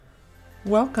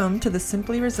Welcome to the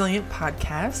Simply Resilient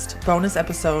podcast, bonus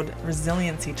episode,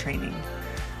 Resiliency Training.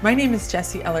 My name is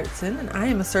Jessie Ellertson, and I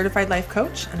am a certified life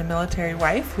coach and a military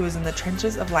wife who is in the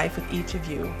trenches of life with each of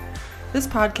you. This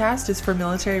podcast is for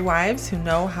military wives who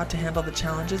know how to handle the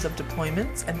challenges of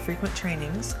deployments and frequent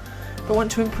trainings, but want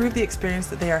to improve the experience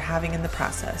that they are having in the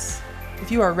process.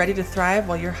 If you are ready to thrive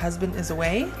while your husband is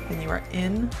away, then you are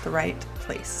in the right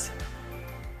place.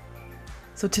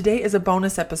 So today is a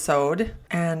bonus episode,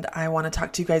 and I want to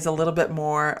talk to you guys a little bit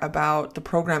more about the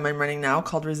program I'm running now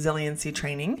called Resiliency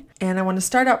Training. And I want to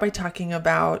start out by talking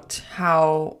about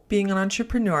how being an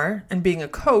entrepreneur and being a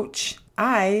coach,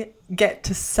 I get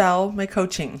to sell my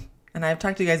coaching. And I've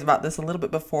talked to you guys about this a little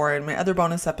bit before in my other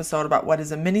bonus episode about what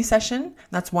is a mini session.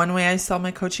 That's one way I sell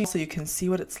my coaching, so you can see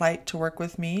what it's like to work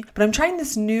with me. But I'm trying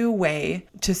this new way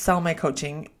to sell my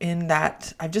coaching in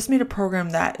that I've just made a program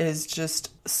that is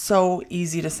just so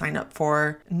easy to sign up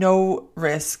for. No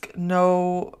risk,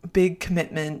 no big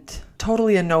commitment.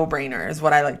 Totally a no-brainer is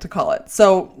what I like to call it.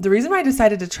 So the reason why I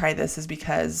decided to try this is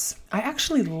because I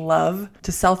actually love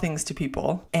to sell things to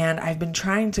people. And I've been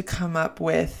trying to come up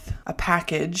with a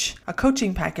package, a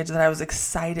coaching package that I was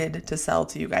excited to sell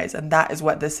to you guys. And that is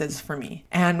what this is for me.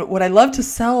 And what I love to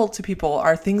sell to people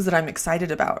are things that I'm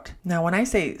excited about. Now, when I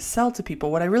say sell to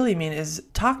people, what I really mean is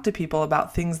talk to people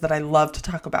about things that I love to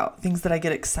talk about, things that I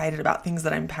get excited about, things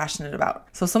that I'm passionate about.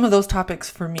 So some of those topics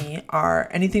for me are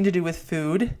anything to do with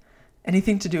food,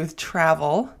 anything to do with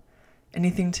travel,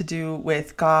 anything to do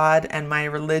with God and my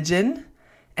religion,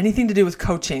 anything to do with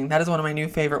coaching. That is one of my new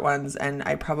favorite ones, and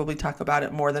I probably talk about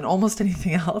it more than almost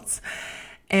anything else.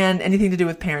 And anything to do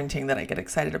with parenting that I get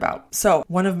excited about. So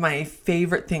one of my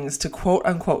favorite things to quote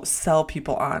unquote sell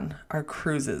people on are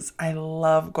cruises. I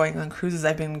love going on cruises.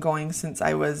 I've been going since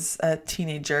I was a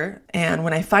teenager. And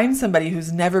when I find somebody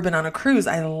who's never been on a cruise,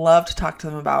 I love to talk to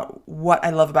them about what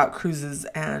I love about cruises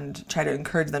and try to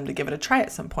encourage them to give it a try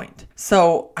at some point.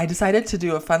 So I decided to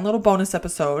do a fun little bonus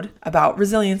episode about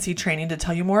resiliency training to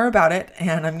tell you more about it.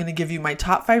 And I'm going to give you my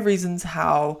top 5 reasons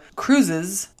how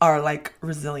cruises are like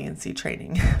resiliency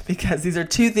training. Because these are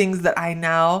 2 things that I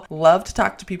now love to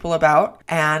talk to people about,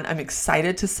 and I'm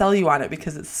excited to sell you on it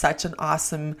because it's such an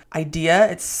awesome idea.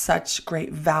 It's such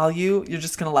great value. You're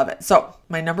just going to love it. So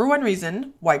my number 1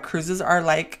 reason why cruises are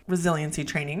like resiliency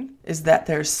training is that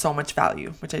there's so much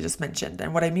value, which I just mentioned.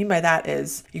 And what I mean by that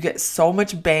is you get so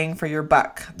much bang for your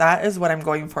buck. That is what I'm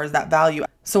going for, is that value.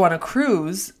 So on a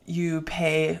cruise, you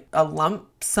pay a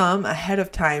lump sum ahead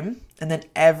of time, and then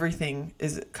everything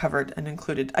is covered and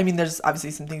included. I mean, there's obviously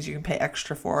some things you can pay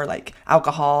extra for, like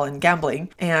alcohol and gambling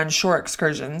and shore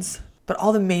excursions, but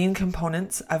all the main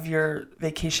components of your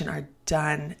vacation are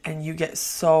done, and you get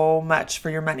so much for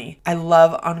your money. I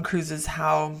love on cruises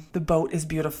how the boat is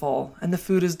beautiful and the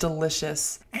food is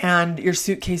delicious, and your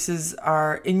suitcases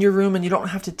are in your room and you don't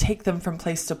have to take them from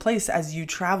place to place as you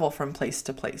travel from place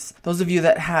to place. Those of you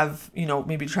that have,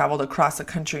 maybe traveled across the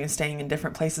country and staying in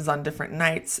different places on different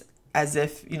nights, as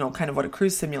if, kind of what a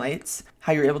cruise simulates,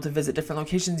 how you're able to visit different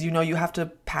locations, you have to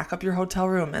pack up your hotel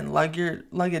room and lug your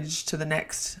luggage to the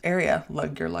next area,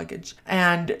 lug your luggage.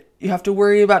 And you have to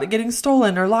worry about it getting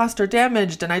stolen or lost or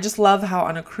damaged. And I just love how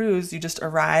on a cruise, you just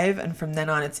arrive and from then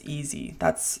on it's easy.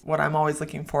 That's what I'm always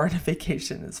looking for in a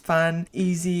vacation. It's fun,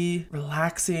 easy,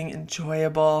 relaxing,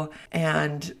 enjoyable.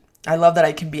 And I love that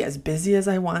I can be as busy as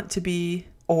I want to be,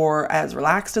 or as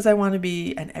relaxed as I want to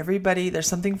be, and there's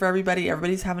something for everybody.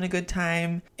 Everybody's having a good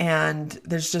time, and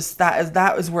there's just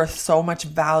that is worth so much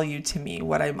value to me,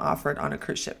 what I'm offered on a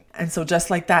cruise ship. And so just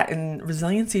like that in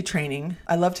resiliency training,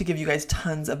 I love to give you guys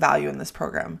tons of value in this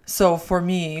program. So for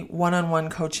me, one-on-one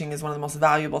coaching is one of the most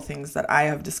valuable things that I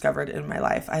have discovered in my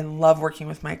life. I love working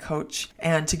with my coach,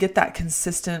 and to get that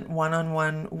consistent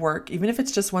one-on-one work, even if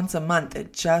it's just once a month,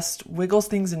 it just wiggles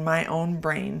things in my own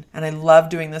brain. And I love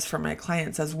doing this for my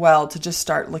clients as well, to just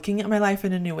start looking at my life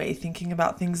in a new way, thinking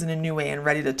about things in a new way, and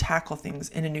ready to tackle things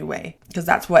in a new way. Because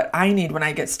that's what I need when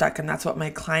I get stuck, and that's what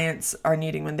my clients are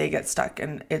needing when they get stuck.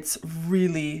 And it's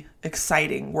really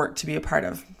exciting work to be a part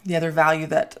of. The other value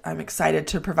that I'm excited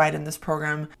to provide in this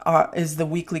program is the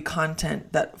weekly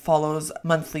content that follows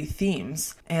monthly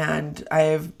themes. And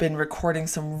I've been recording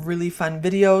some really fun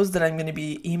videos that I'm going to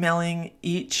be emailing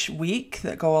each week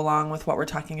that go along with what we're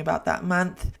talking about that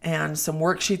month, and some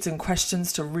worksheets and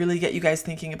questions to really get you guys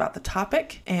thinking about the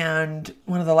topic. And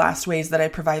one of the last ways that I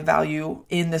provide value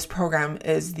in this program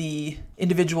is the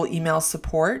individual email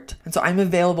support. And so I'm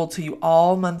available to you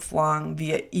all month long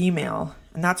via email.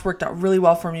 And that's worked out really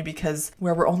well for me because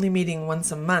where we're only meeting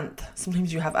once a month,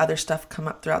 sometimes you have other stuff come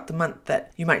up throughout the month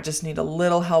that you might just need a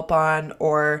little help on,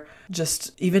 or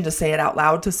just even to say it out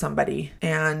loud to somebody.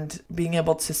 And being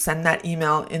able to send that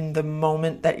email in the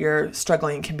moment that you're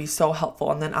struggling can be so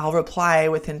helpful. And then I'll reply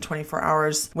within 24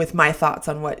 hours with my thoughts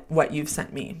on what you've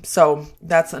sent me. So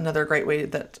that's another great way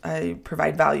that I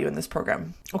provide value in this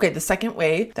program. Okay, the second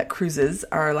way that cruises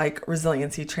are like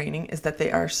resiliency training is that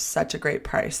they are such a great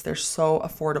price. They're so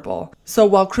affordable. So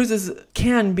while cruises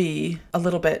can be a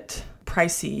little bit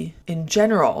pricey in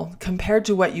general compared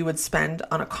to what you would spend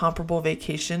on a comparable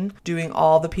vacation doing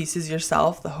all the pieces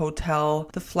yourself, the hotel,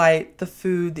 the flight, the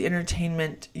food, the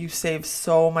entertainment, you save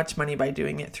so much money by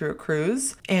doing it through a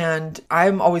cruise. And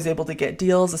I'm always able to get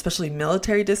deals, especially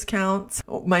military discounts.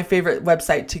 My favorite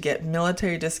website to get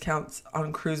military discounts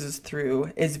on cruises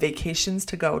through is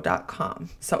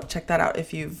vacationstogo.com. So check that out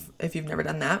if you've never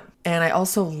done that. And I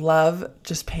also love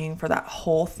just paying for that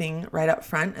whole thing right up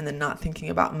front and then not thinking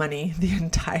about money the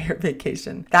entire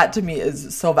vacation. That to me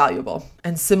is so valuable.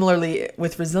 And similarly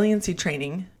with resiliency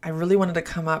training, I really wanted to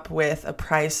come up with a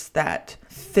price that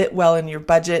fit well in your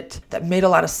budget, that made a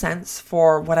lot of sense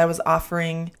for what I was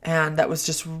offering, and that was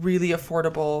just really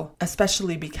affordable,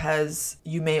 especially because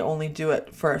you may only do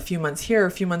it for a few months here,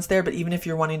 a few months there, but even if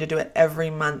you're wanting to do it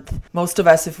every month, most of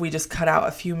us, if we just cut out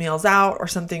a few meals out or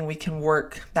something, we can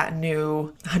work that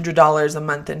new $100 a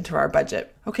month into our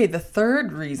budget. Okay, the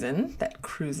third reason that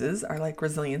cruises are like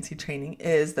resiliency training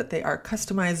is that they are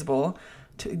customizable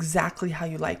to exactly how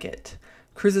you like it.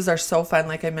 Cruises are so fun,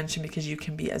 like I mentioned, because you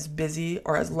can be as busy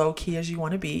or as low key as you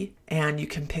want to be, and you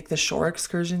can pick the shore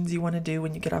excursions you want to do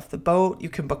when you get off the boat. You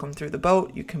can book them through the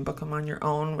boat. You can book them on your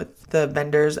own with the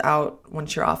vendors out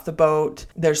once you're off the boat.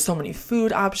 There's so many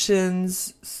food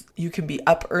options. You can be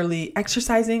up early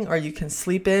exercising, or you can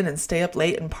sleep in and stay up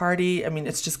late and party. I mean,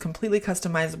 it's just completely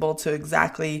customizable to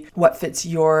exactly what fits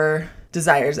your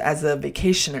desires as a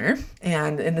vacationer.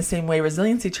 And in the same way,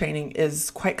 resiliency training is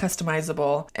quite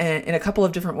customizable and in a couple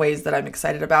of different ways that I'm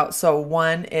excited about. So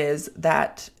one is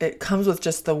that it comes with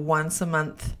just the once a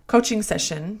month coaching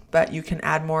session, but you can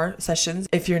add more sessions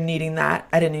if you're needing that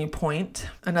at any point.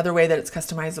 Another way that it's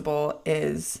customizable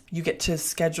is you get to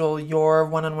schedule your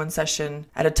one-on-one session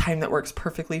at a time that works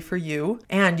perfectly for you.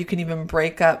 And you can even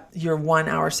break up your 1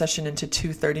 hour session into 2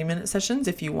 30-minute sessions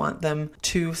if you want them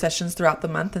 2 sessions throughout the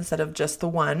month instead of just the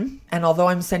one. And although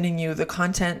I'm sending you the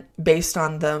content based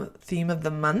on the theme of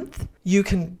the month, you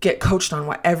can get coached on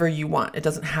whatever you want. It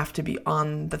doesn't have to be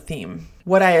on the theme.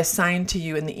 What I assign to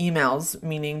you in the emails,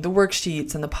 meaning the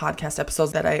worksheets and the podcast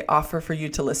episodes that I offer for you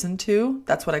to listen to,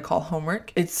 that's what I call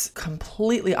homework. It's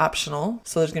completely optional.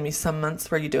 So there's going to be some months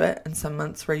where you do it and some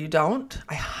months where you don't.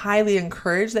 I highly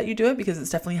encourage that you do it because it's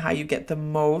definitely how you get the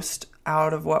most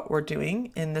out of what we're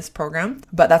doing in this program.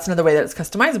 But that's another way that it's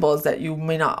customizable, is that you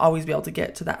may not always be able to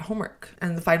get to that homework.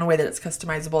 And the final way that it's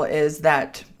customizable is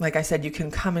that, like I said, you can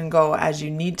come and go as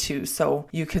you need to. So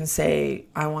you can say,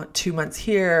 I want 2 months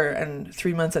here and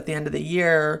 3 months at the end of the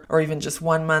year, or even just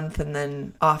 1 month and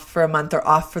then off for a month, or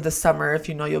off for the summer if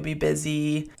you know you'll be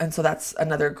busy. And so that's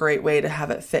another great way to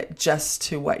have it fit just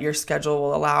to what your schedule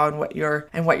will allow and what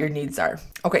your needs are.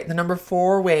 Okay, the number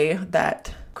 4 way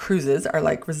that cruises are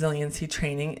like resiliency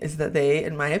training is that they,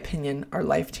 in my opinion, are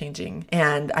life-changing.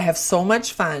 And I have so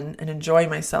much fun and enjoy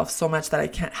myself so much that I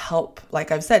can't help,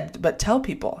 like I've said, but tell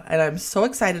people. And I'm so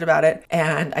excited about it.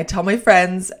 And I tell my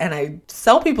friends and I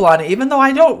sell people on it, even though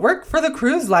I don't work for the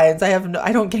cruise lines. I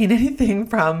don't gain anything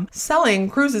from selling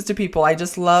cruises to people. I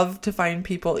just love to find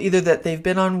people either that they've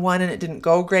been on one and it didn't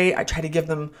go great. I try to give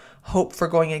them hope for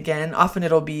going again. Often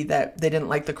it'll be that they didn't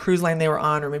like the cruise line they were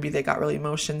on, or maybe they got really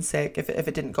motion sick if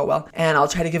it didn't go well. And I'll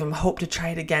try to give them hope to try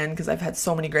it again because I've had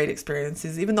so many great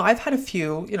experiences, even though I've had a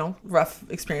few, rough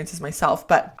experiences myself.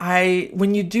 But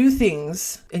when you do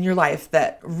things in your life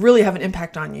that really have an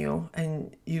impact on you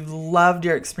and you've loved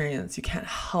your experience, you can't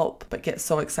help but get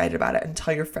so excited about it and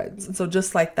tell your friends. And so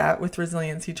just like that with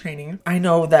resiliency training, I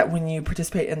know that when you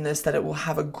participate in this, that it will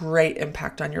have a great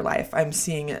impact on your life. I'm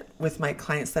seeing it with my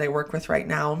clients that I work with right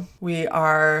now. We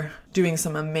are doing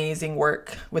some amazing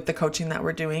work with the coaching that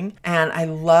we're doing. And I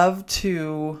love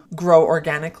to grow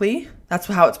organically. That's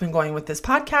how it's been going with this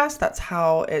podcast. That's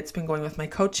how it's been going with my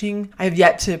coaching. I have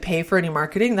yet to pay for any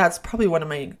marketing. That's probably one of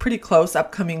my pretty close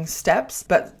upcoming steps.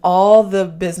 But all the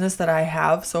business that I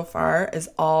have so far is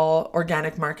all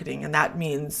organic marketing. And that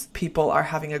means people are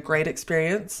having a great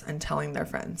experience and telling their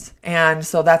friends. And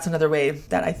so that's another way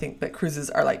that I think that cruises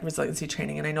are like resiliency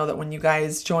training. And I know that when you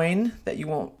guys join, that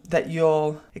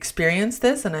you'll experience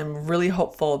this. And I'm really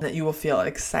hopeful that you will feel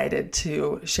excited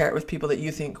to share it with people that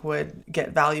you think would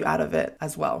get value out of it. it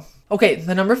as well. Okay,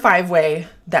 the number 5 way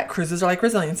that cruises are like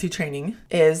resiliency training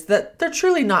is that they're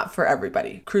truly not for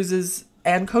everybody. Cruises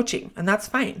and coaching, and that's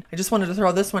fine. I just wanted to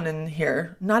throw this one in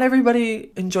here. Not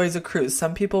everybody enjoys a cruise.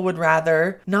 Some people would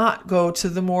rather not go to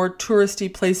the more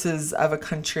touristy places of a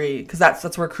country, because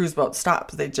that's where cruise boats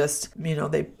stop. They just,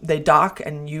 they dock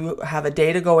and you have a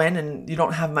day to go in, and you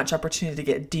don't have much opportunity to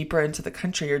get deeper into the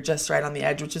country. You're just right on the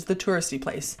edge, which is the touristy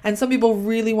place. And some people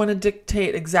really want to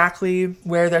dictate exactly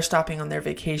where they're stopping on their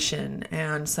vacation,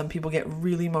 and some people get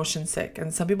really motion sick,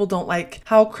 and some people don't like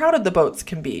how crowded the boats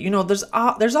can be.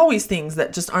 There's always things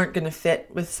that just aren't going to fit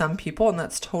with some people, and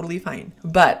that's totally fine.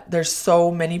 But there's so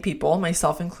many people,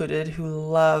 myself included, who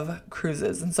love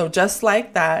cruises. And so just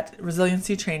like that,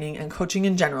 resiliency training and coaching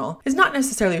in general is not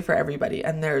necessarily for everybody,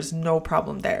 and there's no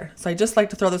problem there. So I just like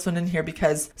to throw this one in here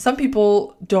because some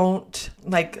people don't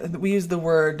like, we use the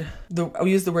word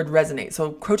resonate.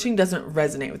 So coaching doesn't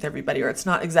resonate with everybody, or it's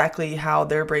not exactly how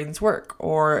their brains work,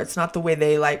 or it's not the way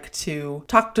they like to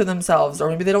talk to themselves, or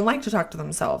maybe they don't like to talk to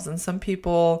themselves. And some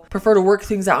people prefer to work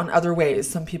things out in other ways.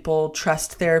 Some people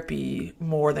trust therapy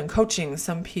more than coaching.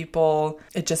 Some people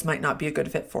it just might not be a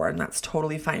good fit for, and that's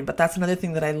totally fine. But that's another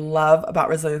thing that I love about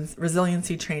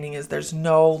resiliency training is there's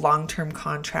no long-term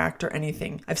contract or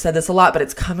anything. I've said this a lot, but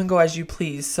it's come and go as you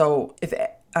please. So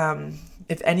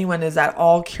if anyone is at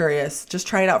all curious, just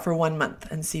try it out for 1 month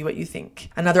and see what you think.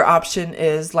 Another option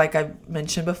is, like I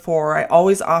mentioned before, I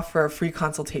always offer a free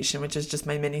consultation, which is just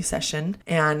my mini session.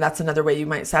 And that's another way you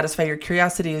might satisfy your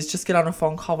curiosity, is just get on a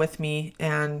phone call with me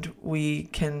and we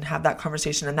can have that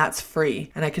conversation, and that's free.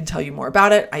 And I can tell you more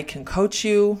about it. I can coach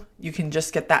you. You can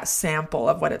just get that sample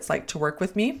of what it's like to work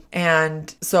with me.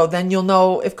 And so then you'll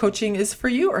know if coaching is for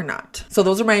you or not. So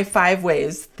those are my 5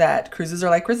 ways that cruises are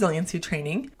like resiliency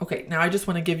training. Okay, now I just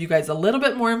want to give you guys a little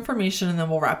bit more information, and then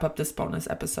we'll wrap up this bonus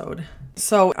episode.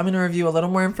 So I'm going to review a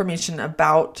little more information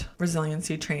about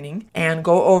resiliency training and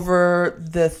go over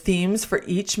the themes for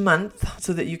each month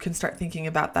so that you can start thinking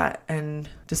about that and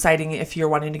deciding if you're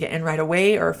wanting to get in right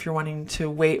away, or if you're wanting to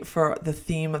wait for the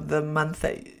theme of the month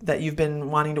that you've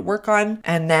been wanting to work on.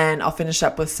 And then I'll finish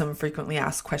up with some frequently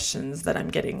asked questions that I'm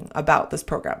getting about this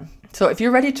program. So if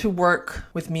you're ready to work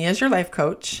with me as your life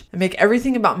coach and make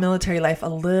everything about military life a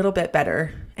little bit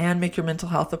better and make your mental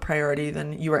health a priority,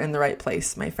 then you are in the right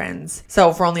place, my friends.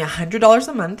 So for only $100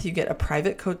 a month, you get a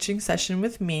private coaching session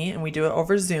with me, and we do it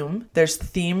over Zoom. There's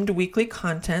themed weekly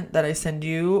content that I send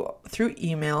you through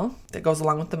email that goes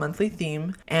along with the monthly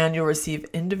theme, and you'll receive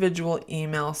individual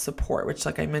email support, which,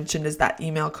 like I mentioned, is that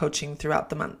email coaching throughout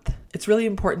the month. It's really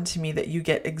important to me that you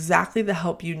get exactly the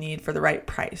help you need for the right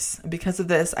price. And because of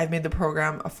this, I've made the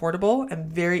program affordable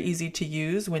and very easy to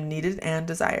use when needed and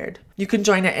desired. You can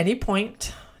join at any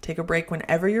point, take a break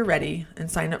whenever you're ready,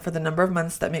 and sign up for the number of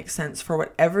months that make sense for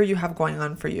whatever you have going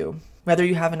on for you. Whether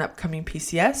you have an upcoming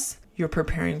PCS, you're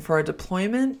preparing for a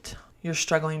deployment, you're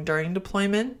struggling during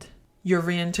deployment, your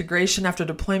reintegration after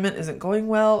deployment isn't going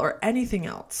well, or anything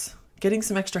else. Getting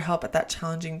some extra help at that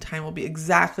challenging time will be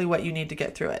exactly what you need to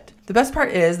get through it. The best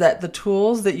part is that the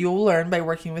tools that you'll learn by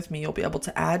working with me, you'll be able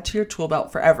to add to your tool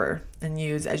belt forever and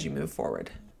use as you move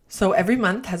forward. So every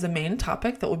month has a main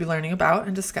topic that we'll be learning about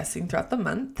and discussing throughout the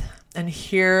month. And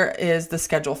here is the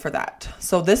schedule for that.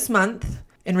 So this month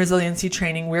in resiliency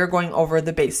training, we're going over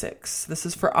the basics. This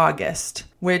is for August,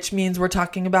 which means we're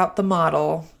talking about the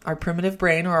model, our primitive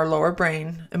brain or our lower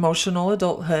brain, emotional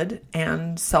adulthood,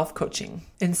 and self-coaching.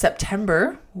 In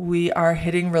September, we are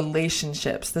hitting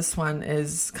relationships. This one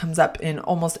comes up in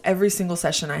almost every single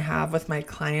session I have with my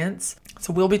clients.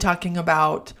 So we'll be talking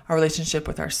about our relationship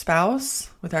with our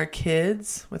spouse, with our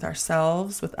kids, with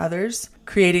ourselves, with others,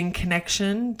 creating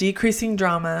connection, decreasing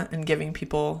drama, and giving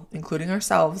people, including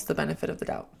ourselves, the benefit of the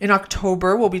doubt. In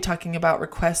October, we'll be talking about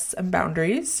requests and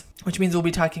boundaries, which means we'll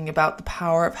be talking about the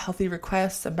power of healthy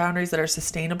requests and boundaries that are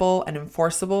sustainable and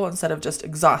enforceable instead of just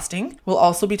exhausting. We'll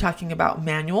also be talking about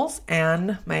manuals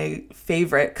and my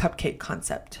favorite cupcake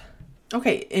concept.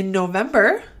 Okay, in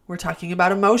November, we're talking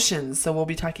about emotions. So we'll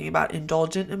be talking about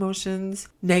indulgent emotions,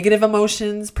 negative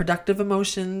emotions, productive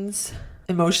emotions,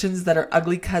 emotions that are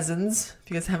ugly cousins. If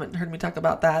you guys haven't heard me talk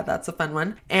about that, that's a fun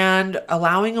one. And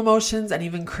allowing emotions and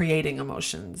even creating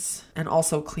emotions. And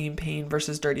also clean pain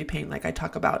versus dirty pain, like I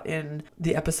talk about in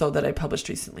the episode that I published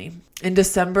recently. In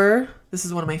December, this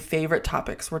is one of my favorite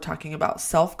topics. We're talking about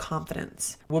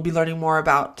self-confidence. We'll be learning more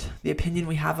about the opinion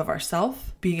we have of ourselves,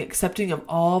 being accepting of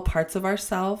all parts of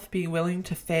ourselves, being willing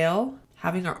to fail,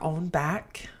 having our own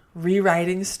back,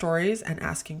 rewriting stories, and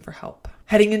asking for help.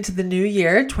 Heading into the new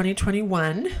year,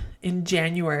 2021, in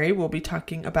January, we'll be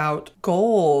talking about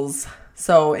goals.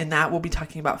 So in that, we'll be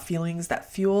talking about feelings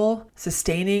that fuel,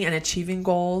 sustaining and achieving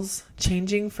goals,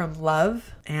 changing from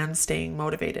love, and staying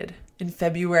motivated. In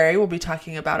February, we'll be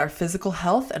talking about our physical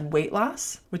health and weight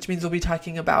loss, which means we'll be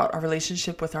talking about our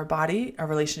relationship with our body, our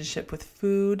relationship with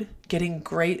food, getting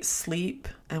great sleep,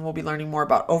 and we'll be learning more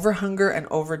about overhunger and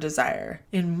overdesire.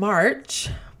 In March,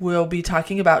 we'll be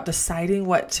talking about deciding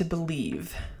what to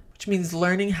believe, which means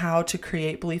learning how to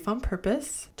create belief on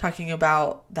purpose, talking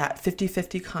about that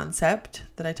 50-50 concept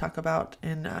that I talk about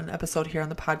in an episode here on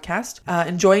the podcast,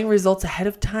 enjoying results ahead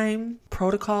of time,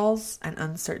 protocols, and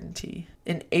uncertainty.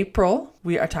 In April,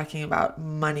 we are talking about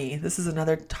money. This is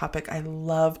another topic I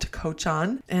love to coach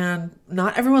on, and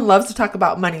not everyone loves to talk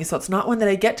about money, so it's not one that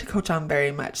I get to coach on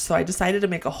very much. So I decided to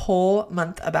make a whole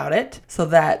month about it so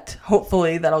that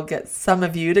hopefully that'll get some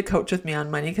of you to coach with me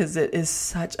on money, because it is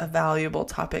such a valuable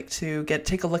topic to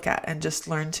take a look at and just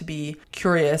learn to be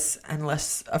curious and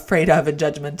less afraid of and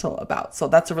judgmental about. So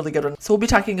that's a really good one. So we'll be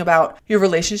talking about your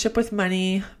relationship with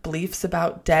money, beliefs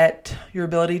about debt, your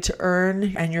ability to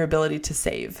earn, and your ability to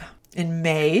save. In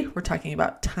May, we're talking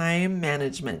about time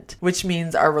management, which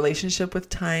means our relationship with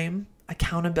time,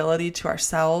 accountability to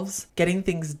ourselves, getting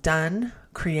things done,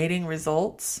 creating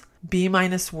results, B-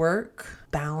 work,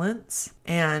 balance,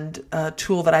 and a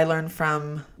tool that I learned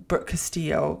from Brooke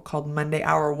Castillo called Monday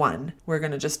Hour 1. We're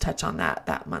going to just touch on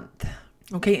that month.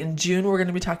 Okay, in June, we're going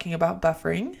to be talking about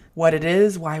buffering, what it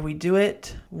is, why we do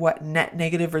it, what net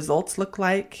negative results look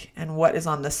like, and what is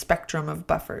on the spectrum of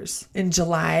buffers. In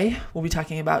July, we'll be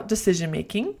talking about decision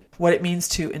making, what it means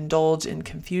to indulge in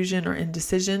confusion or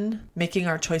indecision, making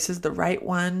our choices the right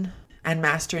one, and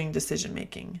mastering decision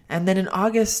making. And then in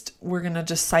August, we're going to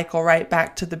just cycle right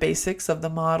back to the basics of the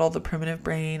model, the primitive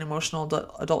brain, emotional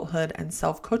adulthood, and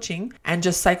self-coaching, and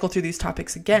just cycle through these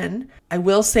topics again. I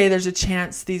will say there's a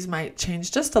chance these might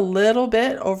change just a little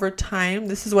bit over time.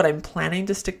 This is what I'm planning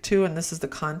to stick to, and this is the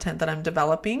content that I'm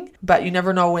developing. But you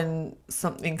never know when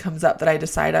something comes up that I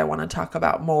decide I want to talk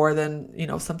about more than,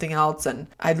 something else. And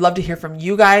I'd love to hear from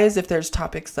you guys if there's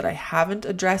topics that I haven't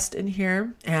addressed in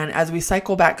here. And as we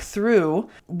cycle back through,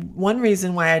 one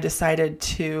reason why I decided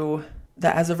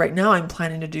that as of right now, I'm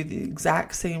planning to do the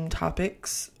exact same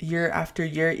topics year after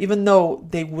year, even though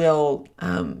they will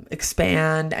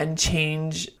expand and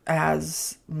change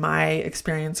as my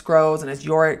experience grows and as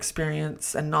your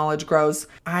experience and knowledge grows.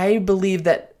 I believe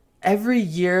that every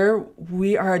year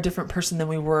we are a different person than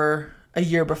we were a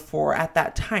year before at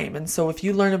that time. And so if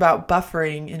you learn about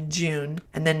buffering in June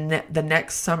and then the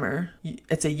next summer,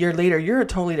 it's a year later, you're a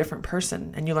totally different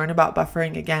person, and you learn about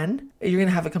buffering again, you're going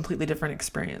to have a completely different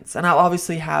experience. And I'll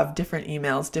obviously have different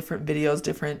emails, different videos,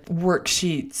 different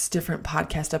worksheets, different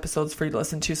podcast episodes for you to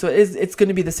listen to. So it's going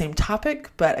to be the same topic,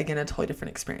 but again, a totally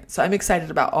different experience. So I'm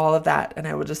excited about all of that. And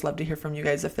I would just love to hear from you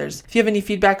guys if you have any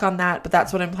feedback on that, but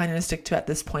that's what I'm planning to stick to at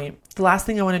this point. The last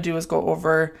thing I want to do is go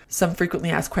over some frequently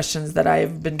asked questions that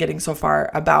I've been getting so far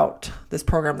about this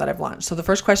program that I've launched. So the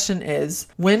first question is,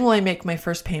 when will I make my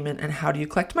first payment and how do you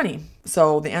collect money?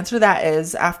 So the answer to that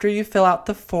is, after you fill out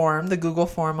the form, the Google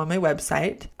form on my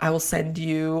website, I will send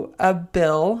you a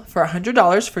bill for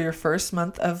 $100 for your first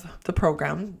month of the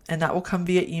program. And that will come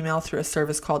via email through a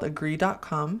service called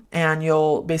agree.com. And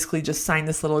you'll basically just sign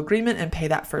this little agreement and pay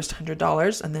that first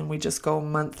 $100. And then we just go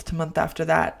month to month after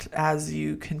that as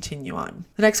you continue on.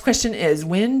 The next question is,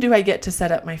 when do I get to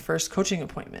set up my first coaching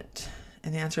appointment?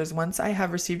 And the answer is, once I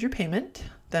have received your payment,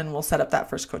 then we'll set up that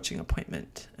first coaching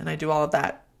appointment. And I do all of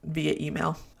that via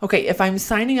email. Okay, if I'm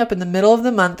signing up in the middle of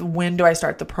the month, when do I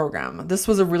start the program? This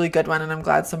was a really good one, and I'm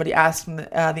glad somebody asked.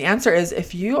 The answer is,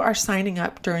 if you are signing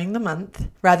up during the month,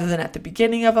 rather than at the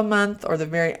beginning of a month or the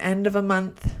very end of a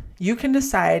month, you can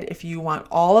decide if you want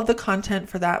all of the content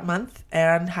for that month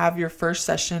and have your first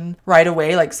session right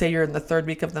away. Like say you're in the third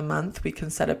week of the month, we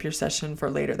can set up your session for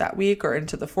later that week or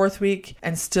into the fourth week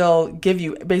and still give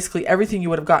you basically everything you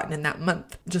would have gotten in that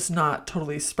month, just not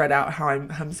totally spread out how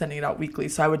I'm sending it out weekly.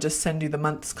 So I would just send you the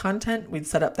month's content. We'd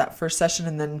set up that first session,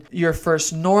 and then your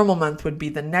first normal month would be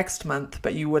the next month,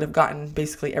 but you would have gotten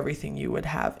basically everything you would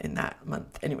have in that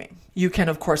month anyway. You can,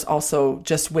 of course, also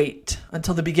just wait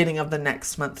until the beginning of the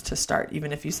next month to start,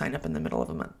 even if you sign up in the middle of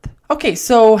a month. Okay,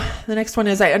 so the next one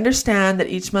is, I understand that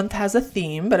each month has a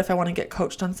theme, but if I want to get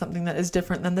coached on something that is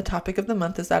different than the topic of the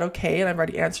month, is that okay? And I've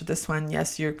already answered this one.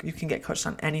 Yes, you can get coached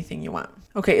on anything you want.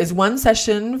 Okay, is one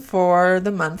session for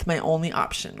the month my only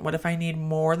option? What if I need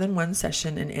more than one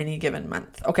session in any given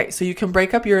month? Okay, so you can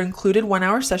break up your included 1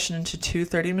 hour session into 2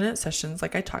 30-minute sessions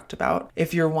like I talked about,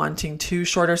 if you're wanting 2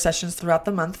 shorter sessions throughout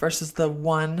the month versus the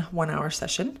 1 1 hour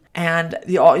session. And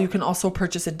you can also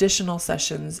purchase a additional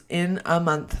sessions in a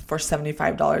month for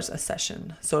 $75 a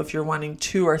session. So if you're wanting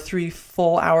 2 or 3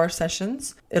 full hour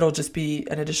sessions, it'll just be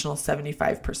an additional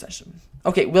 $75 per session.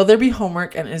 Okay, will there be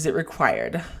homework and is it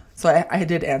required? So I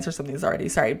did answer some of these already,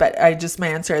 sorry, but my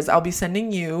answer is I'll be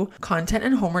sending you content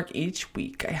and homework each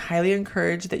week. I highly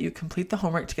encourage that you complete the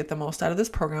homework to get the most out of this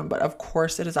program, but of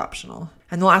course it is optional.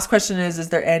 And the last question is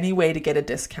there any way to get a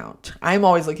discount? I'm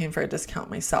always looking for a discount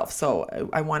myself, so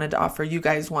I wanted to offer you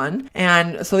guys one.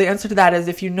 And so the answer to that is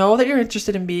if you know that you're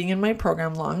interested in being in my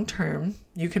program long term,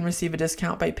 you can receive a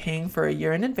discount by paying for a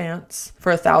year in advance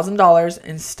for $1,000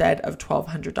 instead of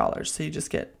 $1,200. So you just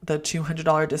get the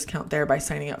 $200 discount there by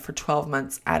signing up for 12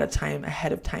 months at a time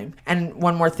ahead of time. And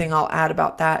one more thing I'll add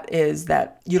about that is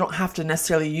that you don't have to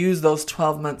necessarily use those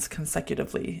 12 months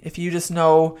consecutively. If you just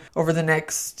know over the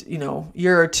next,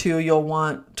 year or two, you'll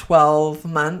want 12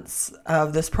 months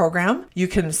of this program, you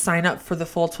can sign up for the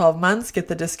full 12 months, get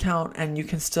the discount, and you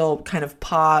can still kind of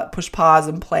push pause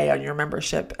and play on your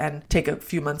membership and take a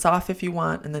few months off if you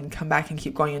want, and then come back and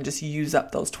keep going and just use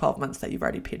up those 12 months that you've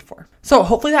already paid for. So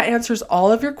hopefully that answers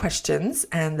all of your questions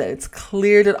and that it's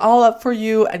cleared it all up for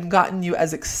you and gotten you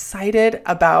as excited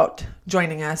about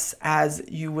joining us as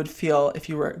you would feel if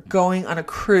you were going on a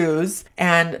cruise.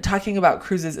 And talking about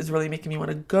cruises is really making me want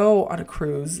to go on a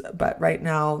cruise, but right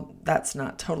now that's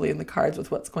not totally in the cards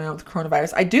with what's going on with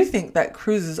coronavirus. I do think that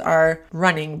cruises are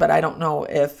running, but I don't know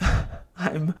if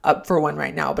I'm up for one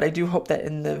right now, but I do hope that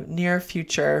in the near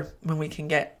future, when we can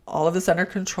get all of this under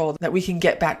control, that we can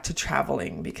get back to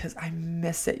traveling because I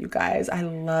miss it, you guys. I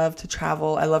love to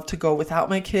travel. I love to go without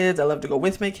my kids. I love to go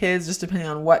with my kids, just depending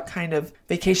on what kind of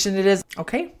vacation it is.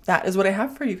 Okay, that is what I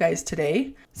have for you guys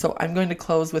today. So I'm going to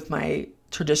close with my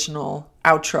traditional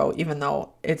outro, even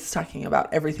though it's talking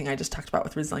about everything I just talked about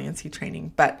with resiliency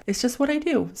training, but it's just what I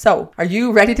do. So are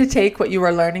you ready to take what you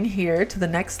are learning here to the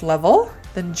next level?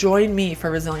 Then join me for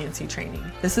resiliency training.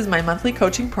 This is my monthly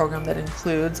coaching program that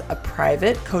includes a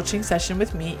private coaching session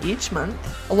with me each month,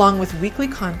 along with weekly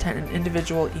content and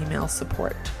individual email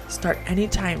support. Start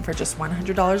anytime for just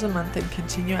 $100 a month and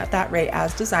continue at that rate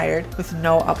as desired with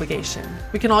no obligation.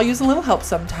 We can all use a little help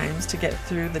sometimes to get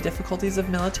through the difficulties of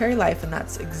military life, and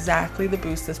that's exactly the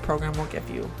boost this program will give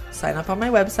you. Sign up on my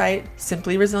website,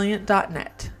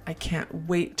 simplyresilient.net. I can't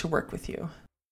wait to work with you.